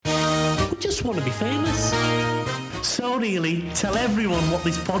just want to be famous. So Neely, tell everyone what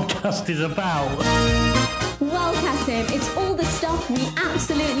this podcast is about. Well, Kasim, it's all the stuff we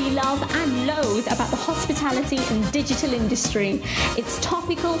absolutely love and loathe about the hospitality and digital industry. It's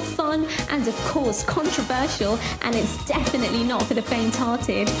topical, fun, and of course controversial, and it's definitely not for the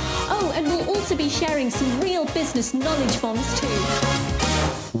faint-hearted. Oh, and we'll also be sharing some real business knowledge bombs too.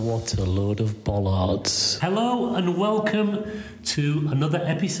 What a load of bollards. Hello and welcome to another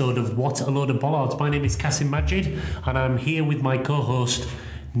episode of What a Load of Bollards. My name is Kasim Majid and I'm here with my co-host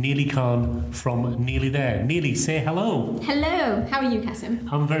Neely Khan from Nearly There. Neely, say hello. Hello, how are you, Kasim?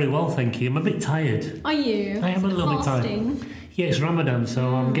 I'm very well, thank you. I'm a bit tired. Are you? I am a little bit tired. Yeah, it's Ramadan,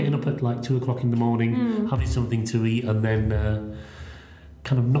 so I'm getting up at like 2 o'clock in the morning, having something to eat and then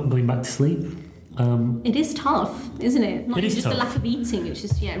kind of not going back to sleep. It is tough, isn't it? Not it is just tough. The lack of eating. It's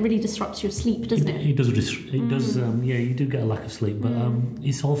just it really disrupts your sleep, doesn't it? It does. It does. Yeah, you do get a lack of sleep, but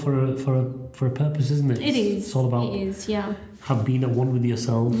it's all for a purpose, isn't it? It is. It's all about. It is. Yeah. Have been at one with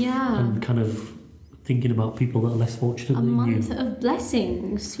yourself. Yeah. And kind of thinking about people that are less fortunate than you. A month of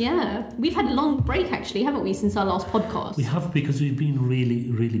blessings. Yeah. We've had a long break actually, haven't we, since our last podcast? We have, because we've been really,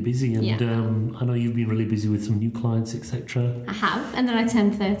 really busy, and I know you've been really busy with some new clients, etc. I have, and then I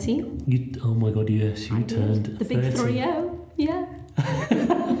turned 30. Oh my God, yes, you turned the 30. big 3-0. Yeah.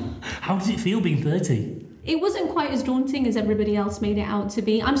 How does it feel being 30? It wasn't quite as daunting as everybody else made it out to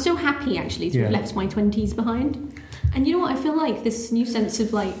be. I'm so happy actually to have left my 20s behind. And you know what? I feel like this new sense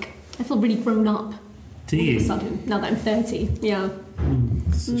of I feel really grown up. Do you? All of a sudden, now that I'm 30. Yeah.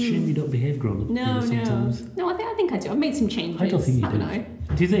 It's a shame you don't behave grown up. No, sometimes. No, I think I do. I've made some changes. I don't think you haven't do. I?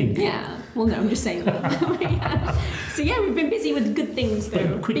 Do you think? Yeah. Well, no, I'm just saying that. Yeah. So yeah, we've been busy with good things though.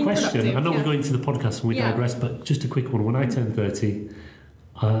 But a quick Being question. productive, I know we're going to the podcast and we digress, but just a quick one. When I turned 30,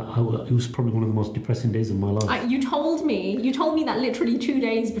 it was probably one of the most depressing days of my life. You told me that literally 2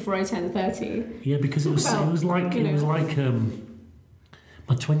 days before I turned 30. Yeah, because it was like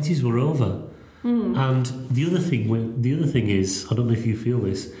my 20s were over. And the other thing is, I don't know if you feel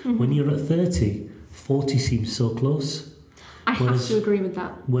this, when you're at 30, 40 seems so close. I have to agree with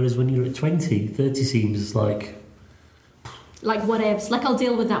that. Whereas when you're at 20, 30 seems like whatevs. Like I'll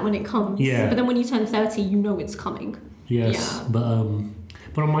deal with that when it comes. Yeah. But then when you turn 30, you know it's coming. Yes. Yeah.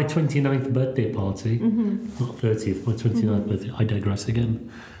 But on my 29th birthday party, not 30th, my 29th birthday, I digress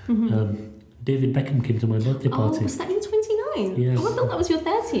again. David Beckham came to my birthday party. Oh, was that your 29th? Yes. Oh, I thought that was your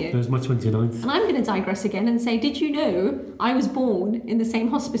 30th. That was my 29th. And I'm going to digress again and say, did you know I was born in the same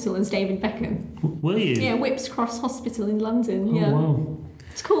hospital as David Beckham? Were you? Yeah, Whipps Cross Hospital in London. Oh, yeah. wow.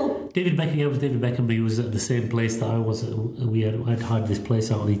 It's cool. David Beckham was David Beckham, but he was at the same place that I was at. I'd hired this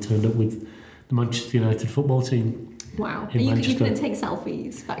place out and he turned up with the Manchester United football team. Wow. And you couldn't take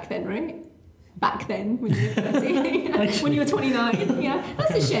selfies back then, right? Back then, when you were 30. When you were 29. Yeah.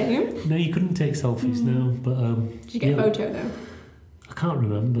 That's a shame. No, you couldn't take selfies now, but... Did you get a photo, though? I can't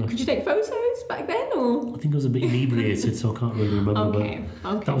remember. Could you take photos back then, or...? I think I was a bit inebriated, so I can't really remember. Okay.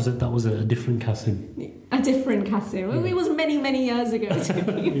 That was a different Kasim. A different Kasim. Yeah. It was many, many years ago.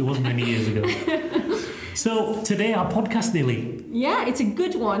 It was many years ago. So, today our podcast, Neely. Yeah, it's a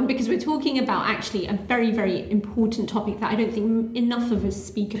good one because we're talking about actually a very, very important topic that I don't think enough of us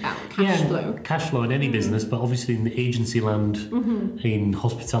speak about, cash flow. Cash flow in any business, but obviously in the agency land, in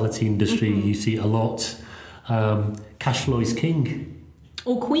hospitality industry, you see it a lot. Cash flow is king.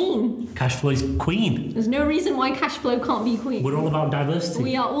 Or queen. Cash flow is queen. There's no reason why cash flow can't be queen. We're all about diversity.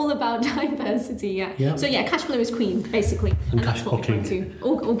 We are all about diversity, yeah. So yeah, cash flow is queen, basically. And that's what we're trying to.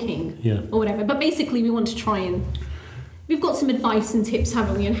 Or king. Yeah. Or whatever. But basically we want to try and... We've got some advice and tips,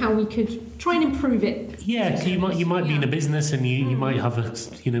 haven't we, on how we could try and improve it. Yeah, so you might be in a business and you might have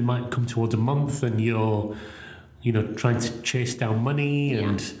might come towards a month and you're trying to chase down money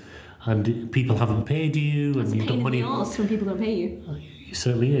and people haven't paid you and you've got money. It's a pain in the arse when people don't pay you. It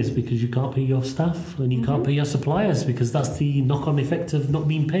certainly is, because you can't pay your staff and you can't pay your suppliers, because that's the knock-on effect of not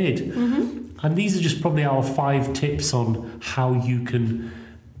being paid. And these are just probably our 5 tips on how you can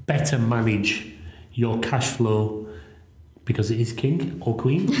better manage your cash flow, because it is king or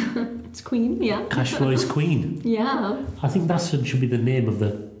queen. It's queen, yeah. Cash flow is queen. Yeah. I think that should be the name of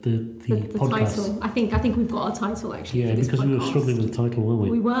the podcast. Title. I think we've got our title actually. Yeah, because we were struggling with the title, weren't we?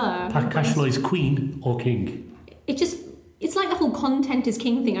 We were. Cash flow is queen or king. It's like the whole content is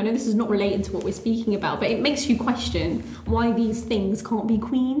king thing. I know this is not related to what we're speaking about, but it makes you question why these things can't be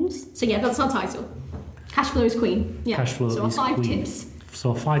queens. So yeah, that's our title. Cash flow is queen. Yeah. Cash flow so our is 5 queen. tips.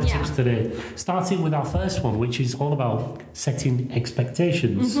 So 5 tips today. Starting with our first one, which is all about setting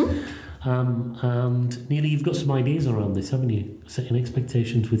expectations. And Neely, you've got some ideas around this, haven't you? Setting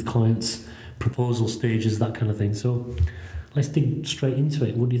expectations with clients, proposal stages, that kind of thing. So let's dig straight into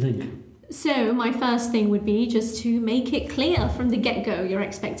it. What do you think? So my first thing would be just to make it clear from the get-go your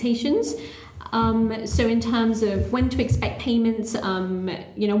expectations. So in terms of when to expect payments,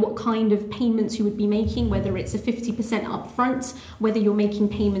 what kind of payments you would be making, whether it's a 50% upfront, whether you're making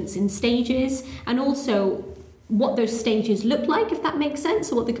payments in stages, and also what those stages look like, if that makes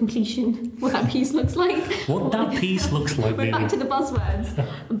sense, or what that piece looks like. What that piece looks like, We're back to the buzzwords.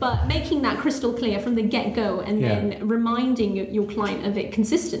 But making that crystal clear from the get-go, and then reminding your client of it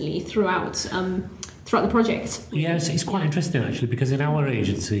consistently throughout the project. Yes, it's quite interesting actually, because in our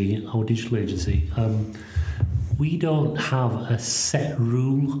agency, our digital agency, we don't have a set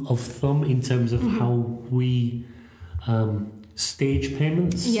rule of thumb in terms of how we stage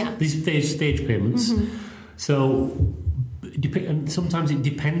payments. Yeah. These stage payments. So, and sometimes it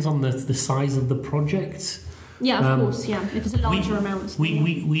depends on the size of the project. Yeah, of course. Yeah, if it's a larger amount.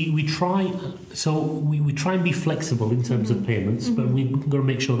 We try. So we try and be flexible in terms of payments, but we've got to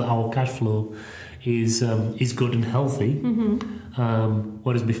make sure that our cash flow is good and healthy.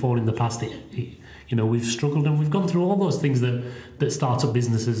 Whereas before in the past, we've struggled, and we've gone through all those things that startup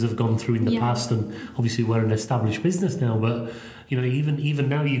businesses have gone through in the past. And obviously we're an established business now, but even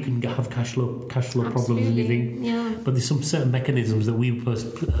now you can have cash flow problems and everything. Yeah. But there's some certain mechanisms that we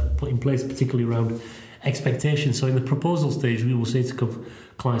put in place, particularly around expectations. So in the proposal stage, we will say to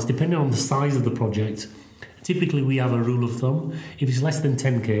clients, depending on the size of the project, typically we have a rule of thumb. If it's less than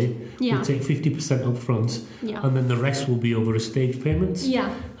 10k, we'll take 50% up front, and then the rest will be over a stage payments. So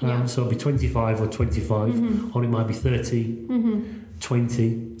it'll be 25 or 25, or it might be 30,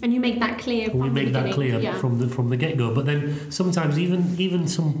 20. And you make that clear from the beginning. We make that clear from the get-go. But then sometimes even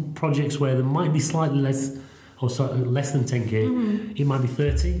some projects where there might be slightly less, or less than 10k, it might be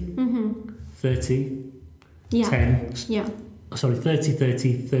 30, 30, 10. Sorry, 30,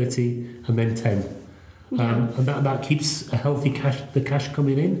 30, 30, and then 10. And that keeps a healthy cash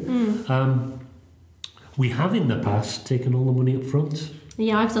coming in. We have in the past taken all the money up front.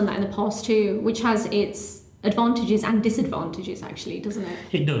 Yeah, I've done that in the past too, which has its advantages and disadvantages, actually, doesn't it?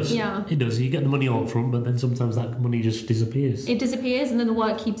 It does. Yeah. It does. You get the money all up front, but then sometimes that money just disappears. It disappears, and then the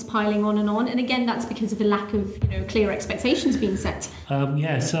work keeps piling on. And again, that's because of a lack of clear expectations being set.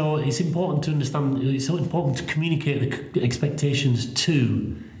 So it's important to understand. It's so important to communicate the expectations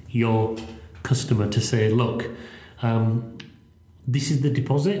to your customer, to say, look, this is the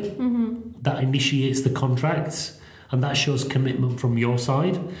deposit that initiates the contracts, and that shows commitment from your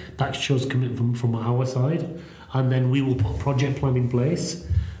side, that shows commitment from our side, and then we will put a project plan in place,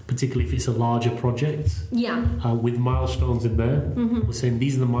 particularly if it's a larger project, with milestones in there. We're saying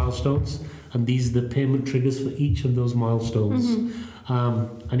these are the milestones, and these are the payment triggers for each of those milestones.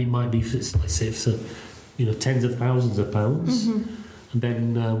 And it might be, let's say, if it's tens of thousands of pounds, and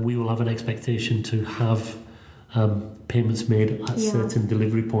then we will have an expectation to have payments made at certain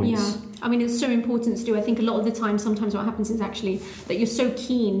delivery points. I mean, it's so important to do. I think a lot of the time, sometimes what happens is actually that you're so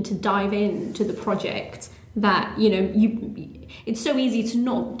keen to dive into the project that it's so easy to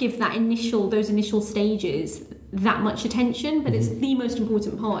not give those initial stages that much attention, but it's the most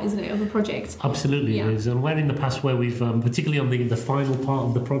important part, isn't it, of a project? Absolutely, it is. And where in the past where we've, particularly on the final part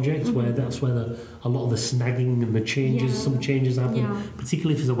of the project, where that's where a lot of the snagging and the changes, some changes happen,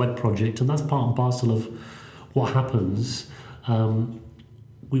 particularly if it's a web project, and that's part and parcel of what happens.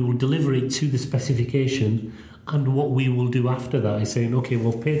 We will deliver it to the specification, and what we will do after that is saying, okay,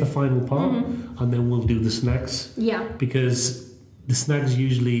 we'll pay the final part, and then we'll do the snags. Because the snags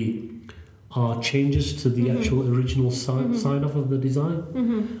usually are changes to the actual original sign-off of the design.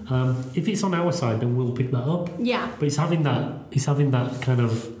 If it's on our side, then we'll pick that up. But it's having that kind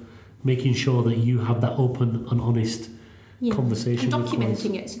of making sure that you have that open and honest conversation and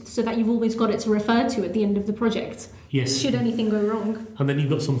documenting it so that you've always got it to refer to at the end of the project. Should anything go wrong, and then you've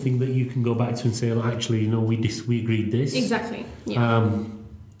got something that you can go back to and say, well, actually, we agreed this. Exactly.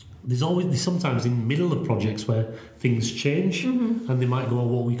 There's sometimes in the middle of projects where things change, and they might go on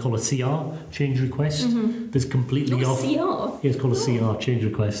what we call a CR, change request. There's completely off. CR? Yeah, it's called a CR, change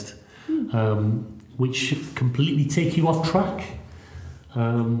request, which completely take you off track.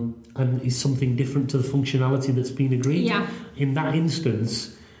 And is something different to the functionality that's been agreed. In that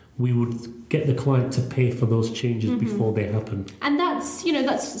instance, we would get the client to pay for those changes before they happen. And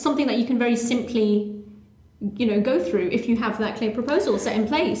that's something that you can very simply go through if you have that clear proposal set in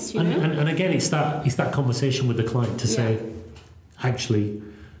place. And again, it's that conversation with the client to say, actually,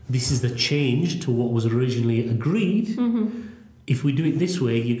 this is the change to what was originally agreed. If we do it this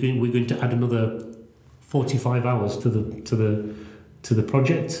way, we're going to add another 45 hours to the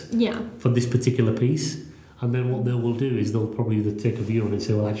project for this particular piece, And then what they will do is they'll probably either take a view on it and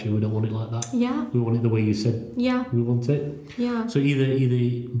say, well, actually, we don't want it like that. Yeah. We want it the way you said. Yeah. We want it. Yeah. So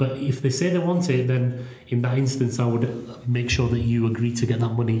either, but if they say they want it, then in that instance, I would make sure that you agree to get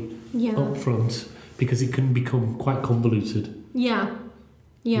that money up front, because it can become quite convoluted. Yeah.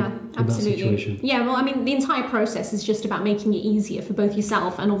 Yeah, in absolutely. That situation. Yeah, well, I mean, the entire process is just about making it easier for both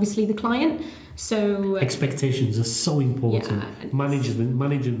yourself and obviously the client. So expectations are so important. Yeah,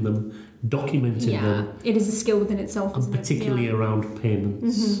 managing them, documenting them. It is a skill within itself, and particularly around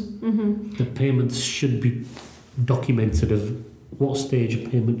payments. The payments should be documented of what stage a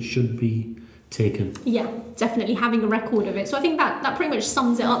payment should be taken. Yeah, definitely having a record of it. So I think that pretty much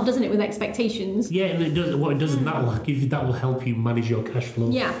sums it up, doesn't it, with expectations? Yeah, and it does. What it does, that will help you manage your cash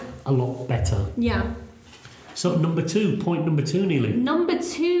flow. A lot better. Yeah. So point number two, Neely. Number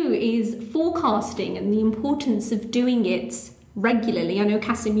 2 is forecasting and the importance of doing it regularly. I know,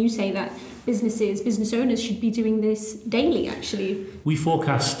 Kasim, you say that business owners should be doing this daily, actually. We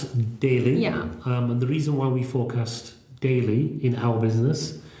forecast daily. Yeah. And the reason why we forecast daily in our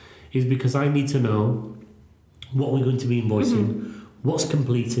business is because I need to know what we're going to be invoicing, what's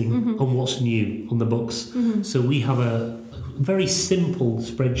completing, and what's new on the books. So we have a very simple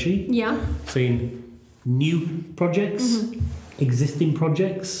spreadsheet saying new projects, existing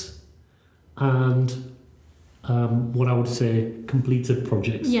projects, and what I would say completed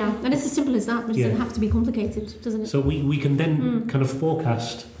projects. Yeah, and it's as simple as that. It doesn't have to be complicated, doesn't it? So we can then kind of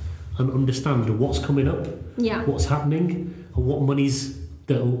forecast and understand what's coming up, what's happening, and what monies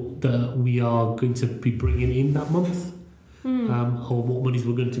that we are going to be bringing in that month, or what monies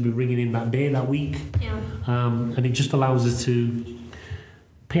we're going to be bringing in that day, that week. And it just allows us to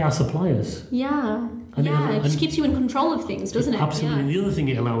pay our suppliers. And it just keeps you in control of things, doesn't it? Absolutely. And the other thing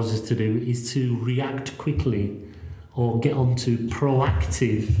it allows us to do is to react quickly or get onto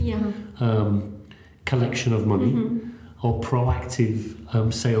proactive collection of money or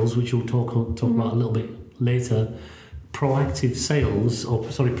proactive sales, which we'll talk about a little bit later. Proactive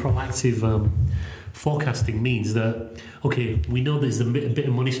forecasting means that, okay, we know there's a bit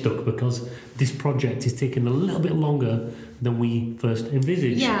of money stuck because this project is taking a little bit longer than we first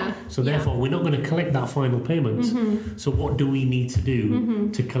envisaged. So therefore, we're not going to collect that final payment. So what do we need to do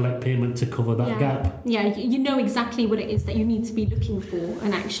to collect payment to cover that gap? You know exactly what it is that you need to be looking for,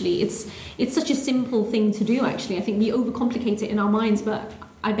 and actually, it's such a simple thing to do. Actually, I think we overcomplicate it in our minds, but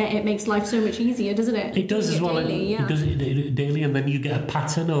I bet it makes life so much easier, doesn't it? It does as well. It does it daily, and then you get a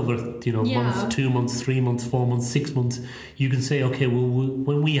pattern over, month, 2 months, 3 months, 4 months, 6 months. You can say, okay, well,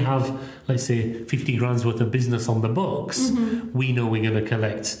 when we have, let's say, 50 grand's worth of business on the books, we know we're going to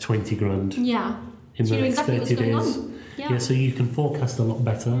collect 20 grand. In the next 30 days. So you can forecast a lot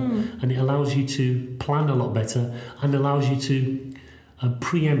better, and it allows you to plan a lot better, and allows you to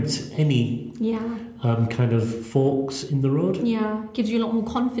preempt any kind of forks in the road. Gives you a lot more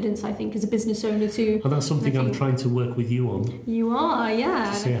confidence, I think, as a business owner too. And that's something I'm trying to work with you on. You are,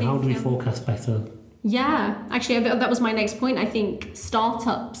 to say, how do we forecast better? Actually, that was my next point. I think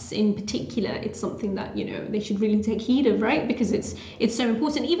startups in particular, it's something that, they should really take heed of, right? Because it's so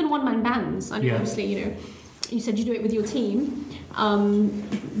important. Even one-man bands. I mean, obviously, you said you do it with your team,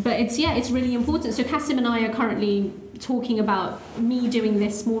 but it's really important. So Kasim and I are currently talking about me doing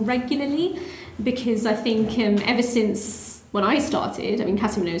this more regularly, because I think ever since when I started, I mean,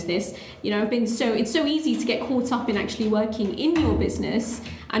 Kasim knows this, it's so easy to get caught up in actually working in your business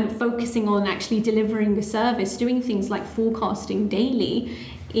and focusing on actually delivering a service. Doing things like forecasting daily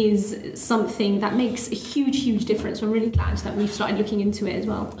is something that makes a huge difference. I'm really glad that we've started looking into it as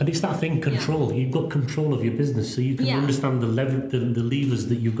well. And it's that thing, control. You've got control of your business, so you can understand the levers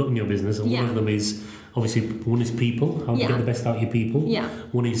that you've got in your business, and one of them is, obviously, one is people, how to get the best out of your people.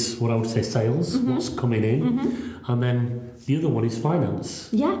 One is what I would say sales, what's coming in. And then the other one is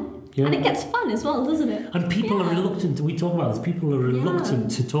finance. And it gets fun as well, doesn't it? And people are reluctant, we talk about this, people are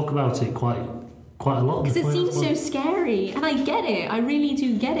reluctant to talk about it quite a lot. Because it seems so scary, and I get it, I really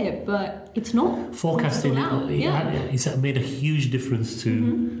do get it, but it's not. Forecasting, it's made a huge difference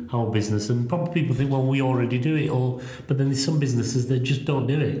to our business, and probably people think, well, we already do it, but then there's some businesses that just don't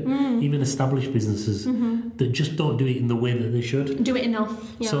do it, even established businesses that just don't do it in the way that they should. Do it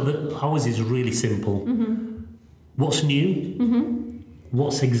enough. So ours is really simple. What's new,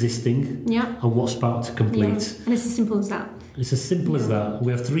 what's existing, and what's about to complete. And it's as simple as that. It's as simple as that.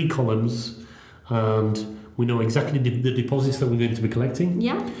 We have 3 columns, and we know exactly the deposits that we're going to be collecting.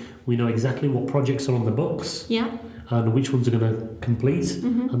 We know exactly what projects are on the books. And which ones are going to complete.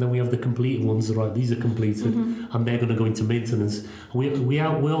 And then we have the completed ones. Right, these are completed, and they're going to go into maintenance. We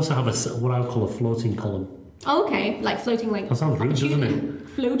also have what I would call a floating column. Oh, okay, like floating, like That sounds rude, doesn't it?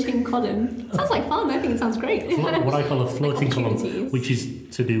 Floating column. Sounds like fun. I think it sounds great. What I call a floating column, which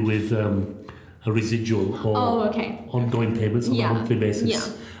is to do with a residual or ongoing payments on a monthly basis. Yeah.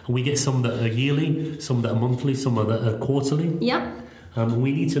 And we get some that are yearly, some that are monthly, some that are quarterly. Yeah.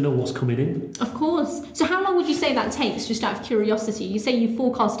 We need to know what's coming in. Of course. So how long would you say that takes, just out of curiosity? You say you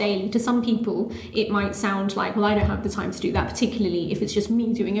forecast daily. To some people, it might sound like, well, I don't have the time to do that, particularly if it's just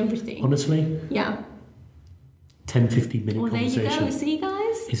me doing everything. Honestly? Yeah. 10, 15 minute conversation. There you go. See,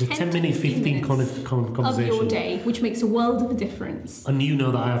 guys? It's a 10 minute, 15 conversation. Of your day, which makes a world of a difference. And you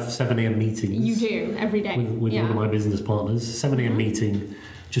know that I have 7 a.m. meetings. You do, every day. With one of my business partners. 7 a.m. meeting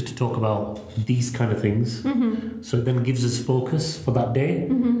just to talk about these kind of things. So it then gives us focus for that day.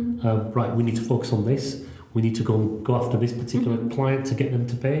 Right, we need to focus on this. We need to go after this particular client to get them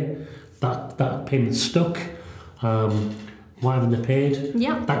to pay. That payment's stuck. Why haven't they paid?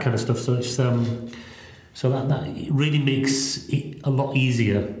 Yeah. That kind of stuff. So it's so that really makes it a lot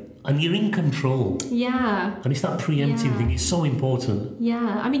easier. And you're in control. Yeah. And it's that preempting thing. It's so important.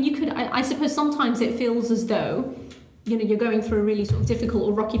 Yeah. I mean, you could. I suppose sometimes it feels as though, you know, you're going through a really sort of difficult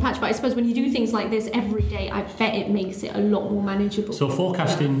or rocky patch, but I suppose when you do things like this every day, I bet it makes it a lot more manageable. So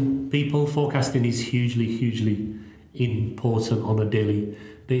forecasting is hugely important on a daily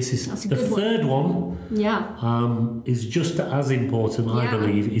basis. That's a the good third one is just as important, I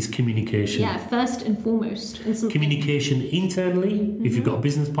believe, is communication. Yeah, first and foremost. And communication internally, if you've got a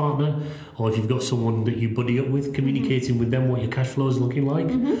business partner or if you've got someone that you buddy up with, communicating with them what your cash flow is looking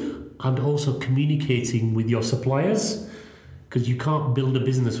like. And also communicating with your suppliers, because you can't build a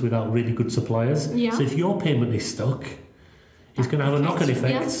business without really good suppliers. Yeah. So if your payment is stuck, it's going to have a knock-on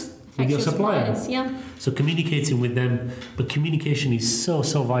effect with your supplier. So communicating with them, but communication is so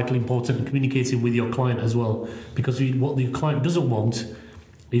vitally important, and communicating with your client as well, because what the client doesn't want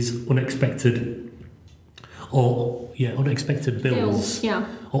is unexpected bills.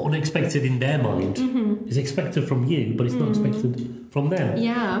 Or unexpected in their mind. It's expected from you, but it's not expected from them.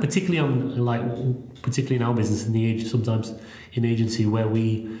 Yeah. Particularly in our business, sometimes in agency where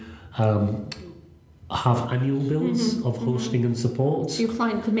we have annual bills of hosting and support. So your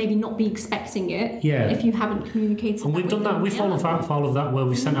client could maybe not be expecting it if you haven't communicated. And we've done that. We've fallen foul of that, where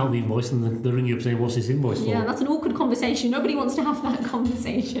we sent out the invoice and they ring you up saying, "What's this invoice for?" Yeah, that's an awkward conversation. Nobody wants to have that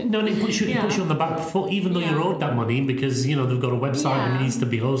conversation. No, and it puts you on the back foot, even though you're owed that money, because they've got a website and it needs to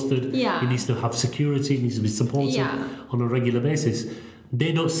be hosted. It needs to have security. It needs to be supported on a regular basis.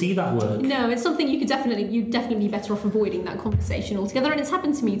 They don't see that work. No, it's something you'd definitely be better off avoiding that conversation altogether. And it's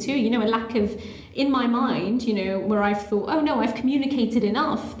happened to me too, a lack of, in my mind, where I've thought, oh no, I've communicated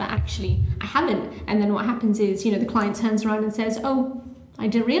enough, but actually I haven't. And then what happens is, the client turns around and says, oh, I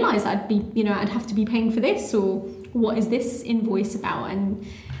didn't realise I'd have to be paying for this, or what is this invoice about? And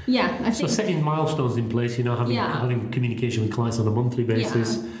I think... So setting milestones in place, having communication with clients on a monthly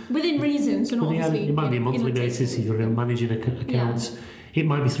basis. Yeah. Within reason, so not obviously... It might be a monthly basis if you're managing accounts. Yeah. It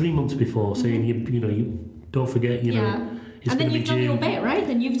might be 3 months before, saying, you don't forget, it's and then you've done your bit, right?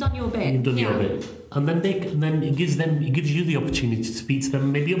 Then you've done your bit. You've done your bit. And then it gives you the opportunity to speak to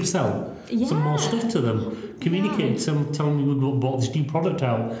them, maybe upsell some more stuff to them. Communicate, tell them we've bought this new product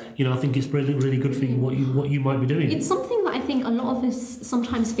out. I think it's really, really good for you, what you might be doing. It's something that I think a lot of us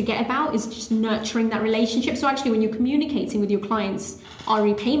sometimes forget about, is just nurturing that relationship. So actually, when you're communicating with your clients,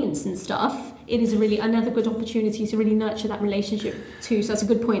 RE payments and stuff, it is another good opportunity to really nurture that relationship too. So that's a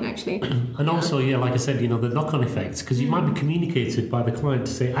good point, actually. And also, like I said, the knock-on effects, because you might be communicated by the client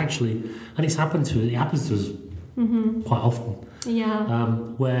to say, actually, and it happens to us quite often. Yeah.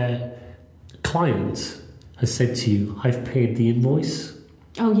 Where client has said to you, I've paid the invoice.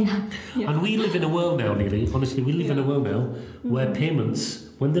 Oh, yeah. And we live in a world now, honestly, we live in a world now where payments,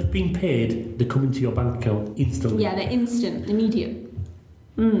 when they've been paid, they come into your bank account instantly. Yeah, they're instant, immediate.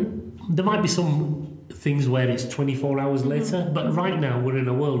 There might be some things where it's 24 hours later, but right now we're in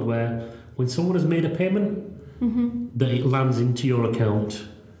a world where when someone has made a payment, that it lands into your account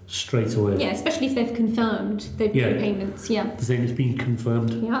straight away. Yeah, especially if they've confirmed they've made payments. Yeah. Saying it's been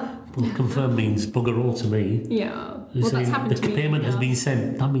confirmed. Yeah. Well, confirmed means bugger all to me. Yeah. Well, that's happened to me. The payment has been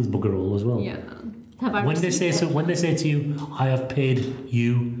sent. That means bugger all as well. Yeah. When they say to you, I have paid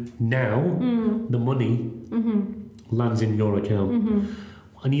you now, the money lands in your account.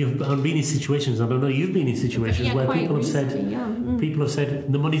 And I've been in situations, I don't know, you've been in situations where people have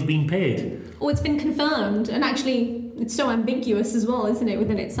said the money's been paid. Or it's been confirmed, and actually it's so ambiguous as well, isn't it,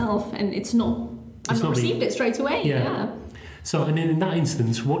 within itself, and I've not received it straight away. Yeah. So, and in that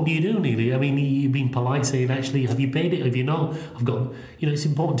instance, what do you do, Neely? I mean, you've been polite saying, actually, have you paid it? Have you not? I've got, it's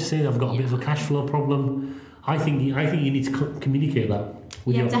important to say that I've got a bit of a cash flow problem. I think you need to communicate that.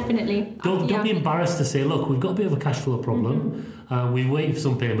 Definitely. Don't be embarrassed to say, look, we've got a bit of a cash flow problem. We're waiting for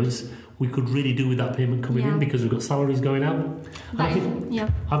some payments. We could really do with that payment coming in because we've got salaries going out.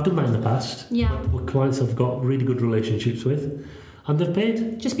 I've done that in the past. With clients I've got really good relationships with, and they've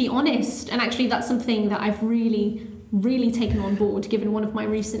paid. Just be honest, and actually that's something that I've really taken on board, given one of my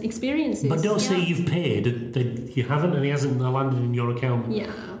recent experiences. But don't say you've paid that you haven't, and he hasn't landed in your account.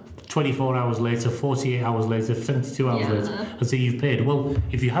 24 hours later, 48 hours later, 72 hours later, and say you've paid. Well,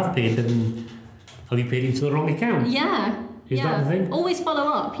 if you have paid, then have you paid into the wrong account? Is that the thing? Always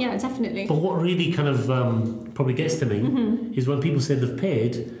follow up, definitely. But what really kind of probably gets to me is when people say they've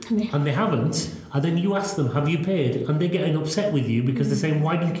paid and they haven't, and then you ask them, have you paid? And they're getting upset with you because they're saying,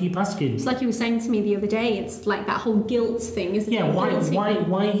 why do you keep asking? It's like you were saying to me the other day, it's like that whole guilt thing, isn't it? Yeah,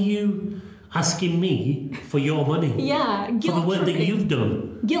 why are you asking me for your money? For the work that you've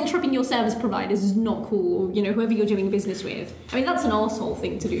done. Guilt tripping your service providers is not cool, or, whoever you're doing business with. I mean, that's an arsehole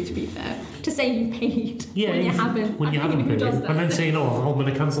thing to do, to be fair. To say you've paid when you haven't. When you haven't paid. And then saying, I'm going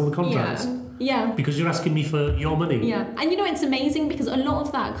to cancel the contract. Because you're asking me for your money. And it's amazing because a lot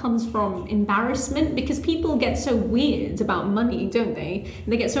of that comes from embarrassment, because people get so weird about money, don't they?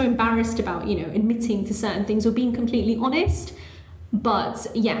 They get so embarrassed about, admitting to certain things or being completely honest. But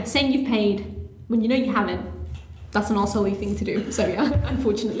saying you've paid when you know you haven't, that's an arsehole thing to do. So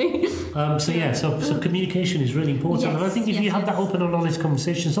unfortunately. So communication is really important. And I think if you have that open and honest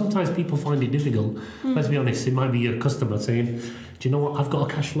conversation, sometimes people find it difficult. Let's be honest, it might be your customer saying, do you know what, I've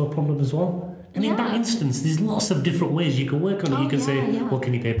got a cash flow problem as well. And in that instance, there's lots of different ways you can work on it. You can say, well,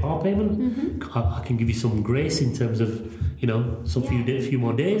 can you pay part payment? I can give you some grace in terms of, few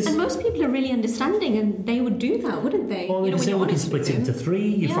more days. And most people are really understanding, and they would do that, wouldn't they? Or you can say, we can split it into 3,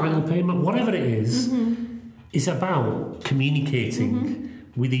 your final payment, whatever it is. It's about communicating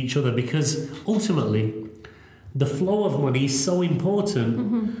with each other, because ultimately the flow of money is so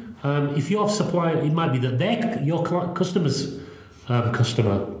important. If your supplier, it might be that your customer's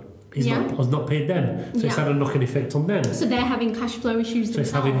customer has not paid them, so it's had a knock-on effect on them. So they're having cash flow issues themselves. So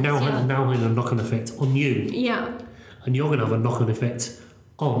it's having now having a knock-on effect on you. And you're going to have a knock-on effect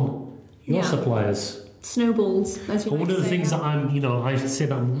on your suppliers. Snowballs, as you One of the things that I say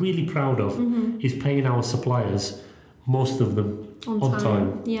that I'm really proud of is paying our suppliers, most of them, on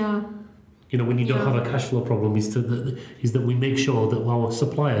time. When you don't have a cash flow problem, is that we make sure that our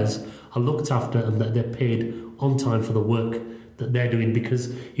suppliers are looked after and that they're paid on time for the work that they're doing.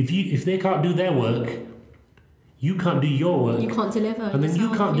 Because if they can't do their work, you can't do your work. You can't deliver. And then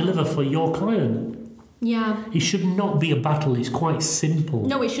you can't deliver for your client. It should not be a battle. It's quite simple.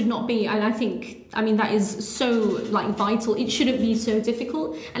 No, it should not be. And I think, that is so vital. It shouldn't be so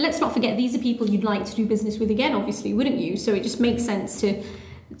difficult. And let's not forget, these are people you'd like to do business with again, obviously, wouldn't you? So it just makes sense to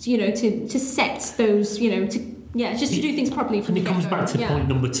set those, just to do things properly from the get-go. And it comes back to point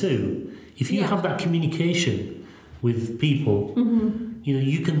number 2. If you have that communication with people,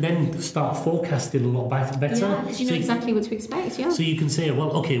 you can then start forecasting a lot better. Because you know exactly what to expect, So you can say,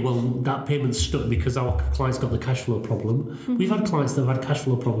 that payment's stuck because our client's got the cash flow problem. We've had clients that have had cash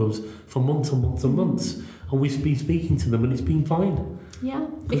flow problems for months and months and months, and we've been speaking to them and it's been fine.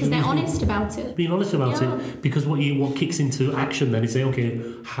 Because they're honest about it. Being honest about it, because what kicks into action then is say, okay,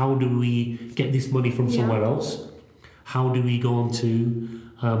 how do we get this money from somewhere else? How do we go on to,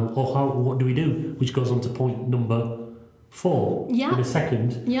 what do we do? Which goes on to point number 4 in a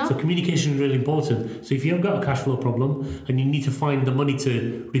second. So communication is really important. So if you've got a cash flow problem and you need to find the money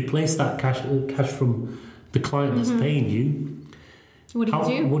to replace that cash from the client that's paying you,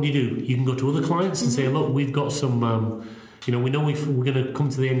 what do you do? You can go to other clients and say, look, we've got some, we know we're going to come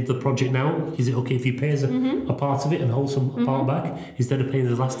to the end of the project now. Is it okay if you pay us a part of it and hold some part back? Instead of paying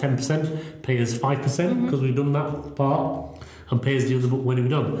the last 10%, pay us 5% because we've done that part, and pay us the other when we're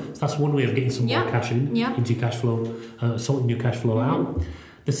done. So that's one way of getting some more cash into your cash flow, sorting your cash flow out.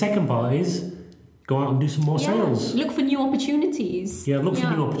 The second part is go out and do some more sales. Look for new opportunities. Look for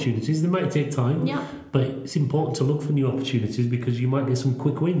new opportunities. They might take time, but it's important to look for new opportunities because you might get some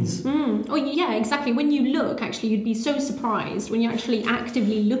quick wins. Oh, yeah, exactly. When you look, actually, you'd be so surprised when you're actually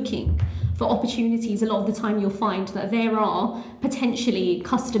actively looking for opportunities. A lot of the time you'll find that there are potentially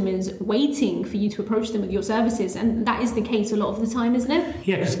customers waiting for you to approach them with your services, and that is the case a lot of the time, isn't it?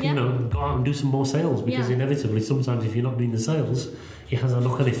 Because go out and do some more sales, because inevitably sometimes if you're not doing the sales, it has a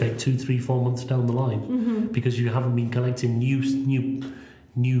knock-on effect 2, 3, 4 months down the line because you haven't been collecting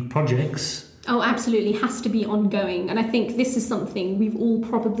new projects. Oh, absolutely, has to be ongoing. And I think this is something we've all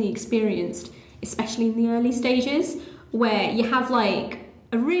probably experienced, especially in the early stages, where you have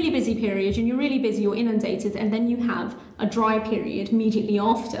a really busy period and you're really busy, you're inundated, and then you have a dry period immediately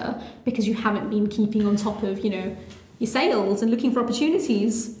after because you haven't been keeping on top of, your sales and looking for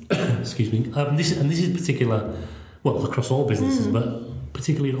opportunities. Excuse me. This is particular, well, across all businesses, but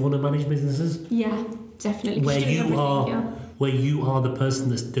particularly in owner-managed businesses. Yeah, definitely. Where you are the person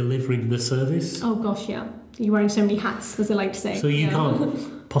that's delivering the service. Oh gosh, yeah. You're wearing so many hats, as I like to say. So you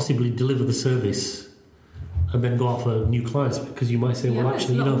can't possibly deliver the service and then go out for new clients, because you might say, well,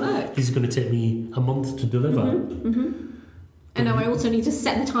 actually, this is going to take me a month to deliver. And now I also need to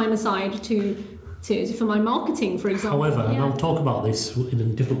set the time aside to for my marketing, for example. However, and I'll talk about this in a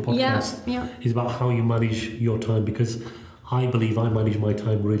different podcast, is about how you manage your time, because I believe I manage my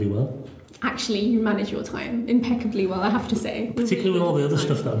time really well. Actually, you manage your time impeccably well, I have to say. Particularly with all the other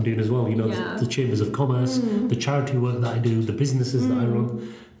stuff that I'm doing as well, the chambers of commerce, the charity work that I do, the businesses that I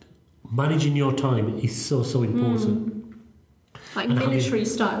run. Managing your time is so important. Like military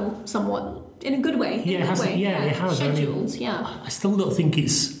style, somewhat. In a good way. It has. Scheduled, I still don't think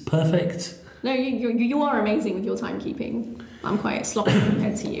it's perfect. No, you are amazing with your timekeeping. I'm quite sloppy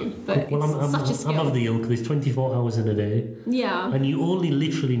compared to you, but it's such a skill. I'm of the ilk. There's 24 hours in a day. Yeah. And you only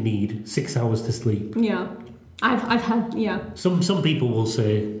literally need 6 hours to sleep. Yeah. I've had, Some people will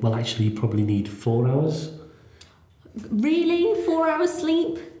say, well, actually, you probably need 4 hours. Really? 4 hours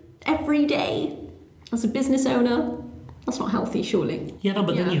sleep every day? As a business owner? That's not healthy, surely. Yeah, no,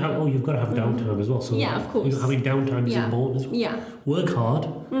 but then you've got to have downtime as well. So of course. Having downtime is important as well. Yeah. Work hard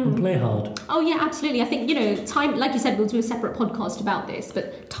and play hard. Oh, yeah, absolutely. I think, time, like you said, we'll do a separate podcast about this,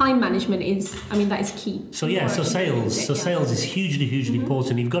 but time management that is key. So, sales is hugely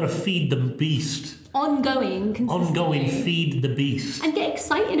important. You've got to feed the beast. Ongoing, feed the beast. And get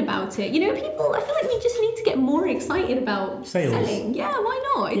excited about it. People, I feel like we just need to get more excited about selling. Yeah,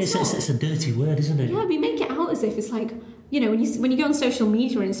 why not? It's a dirty word, isn't it? Yeah, we make it out as if it's like, when you go on social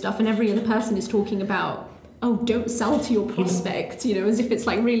media and stuff and every other person is talking about, oh, don't sell to your prospect, as if it's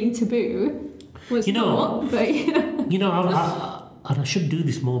like really taboo. Well, it's not, but and I should do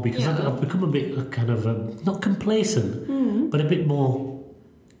this more, because I've become a bit kind of not complacent, but a bit more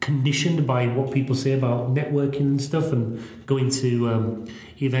conditioned by what people say about networking and stuff, and going to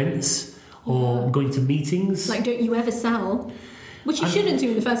events or going to meetings. Like, don't you ever sell? Which you shouldn't do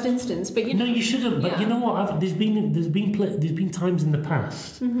in the first instance, but No, you shouldn't. But you know what? There's been times in the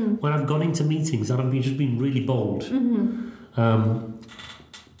past when I've gone into meetings and I've just been really bold.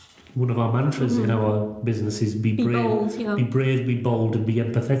 One of our mantras in our business is be brave, bold, be brave, be bold, and be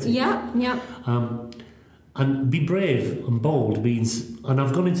empathetic. Yeah. And be brave and bold means, and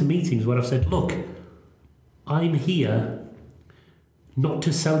I've gone into meetings where I've said, look, I'm here not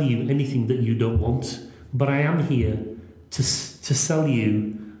to sell you anything that you don't want, but I am here to sell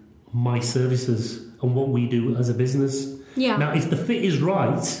you my services and what we do as a business. Yeah. Now, if the fit is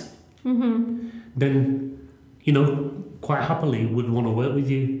right, then, quite happily would want to work with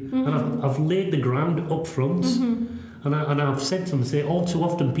you. And I've laid the ground up front. And I've said to them, all too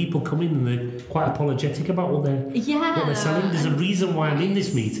often people come in and they're quite apologetic about what they're selling. There's a reason why I'm in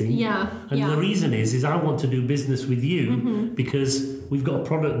this meeting. The reason is I want to do business with you because we've got a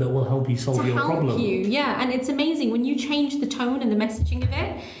product that will help you solve your problem. And it's amazing when you change the tone and the messaging of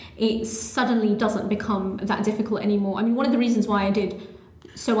it, it suddenly doesn't become that difficult anymore. I mean, one of the reasons why I did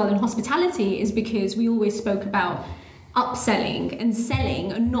so well in hospitality is because we always spoke about upselling and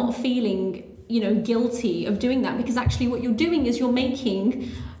selling and not feeling guilty of doing that, because actually what you're doing is you're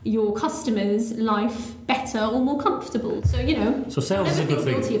making your customers' life better or more comfortable. So sales is a good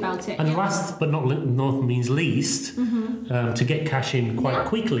thing. Guilty about it. And last but not means least, to get cash in quite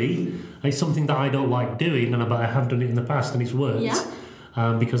quickly is something that I don't like doing, but I have done it in the past and it's worked.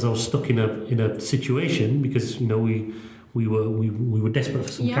 Because I was stuck in a situation because we were desperate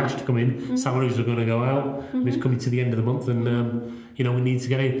for some cash to come in. Salaries were going to go out. And it's coming to the end of the month, and we need to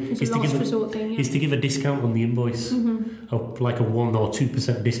get it. It's a last resort thing. Is to give a discount on the invoice, like a 1 or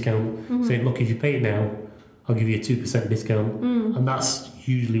 2% discount, saying, look, if you pay it now, I'll give you a 2% discount, and that's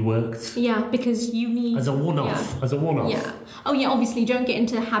usually worked. Yeah, because you need as a one-off. Yeah. Oh yeah, obviously, don't get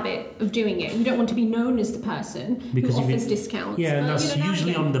into the habit of doing it. You don't want to be known as the person who offers discounts. Yeah, and that's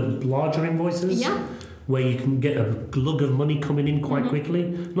usually on the larger invoices. Yeah. Where you can get a glug of money coming in quite quickly.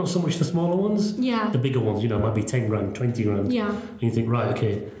 Not so much the smaller ones. Yeah. The bigger ones, might be 10 grand, 20 grand. Yeah. And you think, right,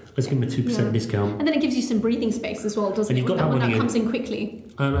 okay, let's give them a 2% discount. And then it gives you some breathing space as well, doesn't it? When that comes in quickly.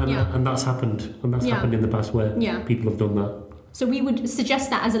 And that's happened. And that's happened in the past where people have done that. So we would suggest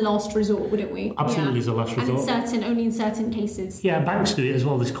that as a last resort, wouldn't we? Absolutely, as a last resort. And only in certain cases. Yeah, banks do it as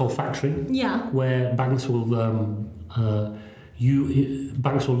well. It's called factoring. Yeah. Where banks will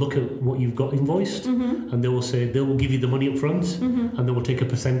banks will look at what you've got invoiced, and they will say they will give you the money up front, and they will take a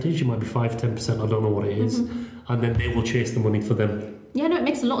percentage. It might be 5-10%. I don't know what it is, and then they will chase the money for them. Yeah, no, it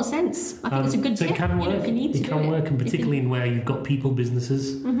makes a lot of sense. I think it's a good tip. It can work. If you need to it can work, and particularly in where you've got people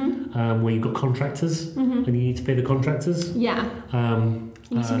businesses, where you've got contractors, and you need to pay the contractors. Yeah.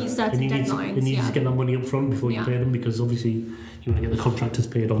 You need to meet certain deadlines. You need to get that money up front before you pay them, because obviously you want to get the contractors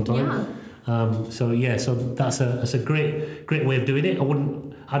paid on time. Yeah. So that's a great way of doing it. I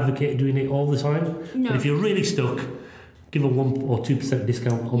wouldn't advocate doing it all the time. No. But if you're really stuck, give a 1 or 2%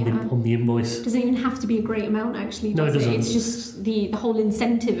 discount on the invoice. It doesn't even have to be a great amount, actually. No, it doesn't. It's just the whole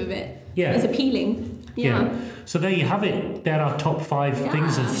incentive of it is appealing. Yeah. So there you have it. There are top 5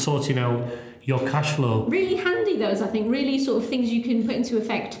 things of sorting out your cash flow. Really handy, those, I think. Really sort of things you can put into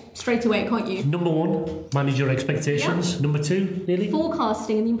effect straight away, can't you? Number 1, manage your expectations. Yeah. Number 2, Nearly?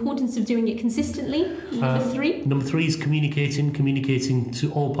 Forecasting and the importance of doing it consistently. Number 3? Number 3 is communicating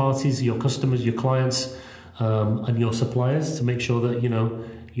to all parties, your customers, your clients, and your suppliers, to make sure that,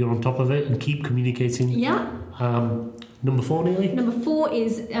 you're on top of it and keep communicating. Yeah. Number 4, Nearly? Number 4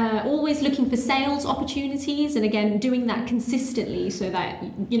 is always looking for sales opportunities, and again, doing that consistently so that,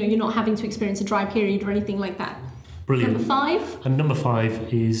 you're not having to experience a dry period or anything like that. Brilliant. Number 5? And number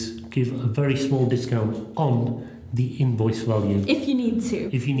 5 is give a very small discount on the invoice value. If you need to.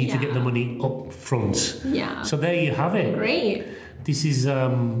 If you need to get the money up front. Yeah. So there you have it. Great. This is...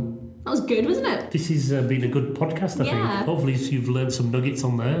 that was good, wasn't it? This has been a good podcast, I think. Hopefully you've learned some nuggets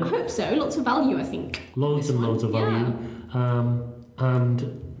on there. I hope so. Lots of value, I think. Loads and loads of value.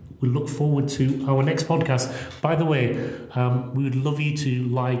 And we look forward to our next podcast. By the way, we would love you to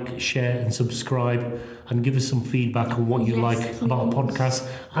like, share and subscribe and give us some feedback on what you like about our podcast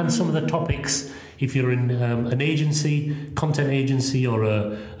and some of the topics. If you're in an agency, content agency, or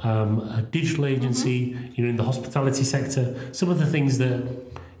a digital agency, you're in the hospitality sector, some of the things that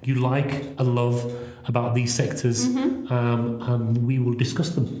you like and love about these sectors, and we will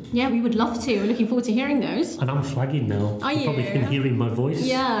discuss them. Yeah, we would love to. We're looking forward to hearing those. And I'm flagging now. Are you? Probably can hear in my voice.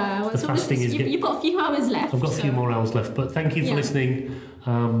 Yeah. The fasting is you've got a few hours left. I've got a few more hours left, but thank you for listening,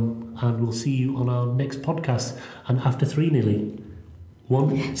 and we'll see you on our next podcast. And after 3, Nearly.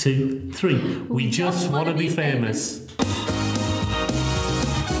 1, 2, 3. We just want to be famous.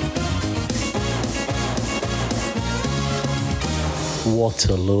 What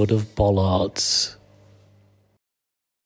a load of bollards.